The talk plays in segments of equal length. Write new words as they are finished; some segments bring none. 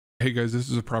Hey guys, this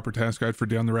is a proper task guide for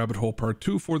Down the Rabbit Hole Part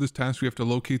 2. For this task, we have to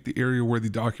locate the area where the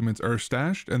documents are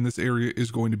stashed, and this area is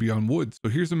going to be on woods.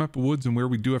 So here's a map of woods, and where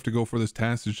we do have to go for this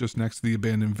task is just next to the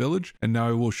abandoned village, and now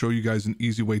I will show you guys an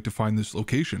easy way to find this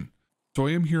location. So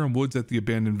I am here on woods at the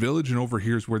abandoned village, and over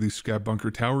here is where the Scab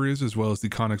Bunker Tower is, as well as the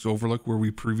Connex Overlook where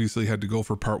we previously had to go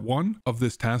for part 1 of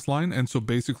this task line. And so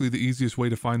basically the easiest way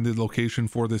to find the location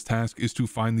for this task is to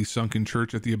find the sunken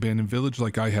church at the abandoned village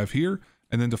like I have here,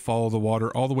 and then to follow the water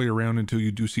all the way around until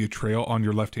you do see a trail on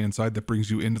your left hand side that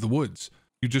brings you into the woods.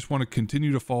 You just want to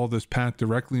continue to follow this path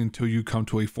directly until you come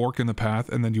to a fork in the path,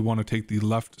 and then you want to take the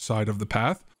left side of the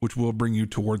path, which will bring you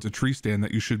towards a tree stand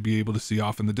that you should be able to see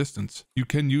off in the distance. You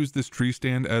can use this tree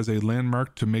stand as a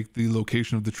landmark to make the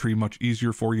location of the tree much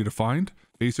easier for you to find.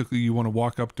 Basically, you want to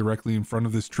walk up directly in front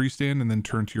of this tree stand and then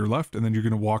turn to your left, and then you're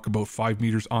going to walk about 5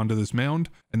 meters onto this mound,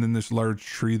 and then this large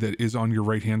tree that is on your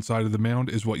right hand side of the mound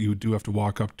is what you do have to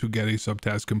walk up to get a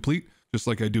subtask complete, just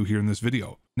like I do here in this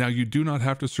video. Now, you do not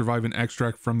have to survive an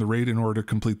extract from the raid in order to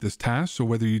complete this task, so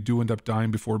whether you do end up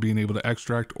dying before being able to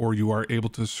extract or you are able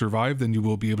to survive, then you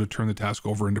will be able to turn the task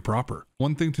over into Prapor.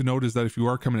 One thing to note is that if you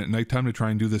are coming at nighttime to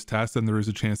try and do this task, then there is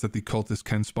a chance that the cultists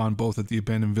can spawn both at the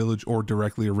abandoned village or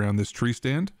directly around this tree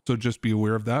stand, so just be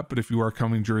aware of that. But if you are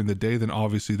coming during the day, then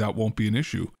obviously that won't be an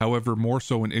issue. However, more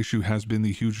so an issue has been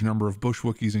the huge number of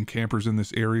bushwookies and campers in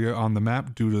this area on the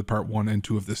map due to the part 1 and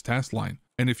 2 of this task line.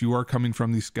 And if you are coming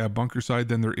from the Scab Bunker side,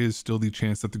 then there is still the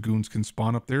chance that the goons can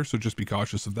spawn up there, so just be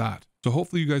cautious of that. So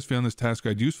hopefully you guys found this task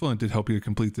guide useful and did help you to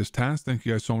complete this task. Thank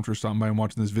you guys so much for stopping by and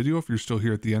watching this video. If you're still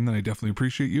here at the end, then I definitely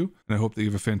appreciate you, and I hope that you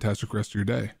have a fantastic rest of your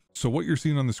day. So what you're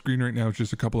seeing on the screen right now is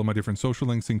just a couple of my different social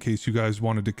links in case you guys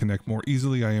wanted to connect more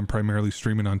easily. I am primarily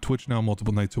streaming on Twitch now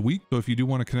multiple nights a week. So if you do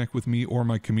want to connect with me or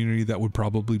my community, that would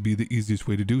probably be the easiest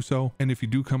way to do so. And if you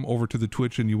do come over to the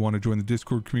Twitch and you want to join the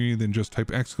Discord community, then just type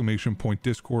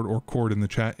 !Discord or cord in the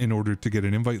chat in order to get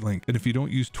an invite link. And if you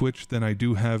don't use Twitch, then I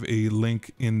do have a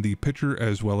link in the picture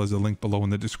as well as a link below in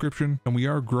the description. And we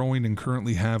are growing and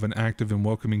currently have an active and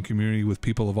welcoming community with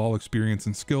people of all experience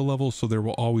and skill levels. So there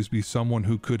will always be someone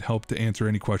who could help to answer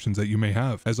any questions that you may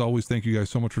have. As always, thank you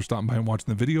guys so much for stopping by and watching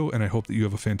the video, and I hope that you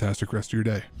have a fantastic rest of your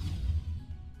day.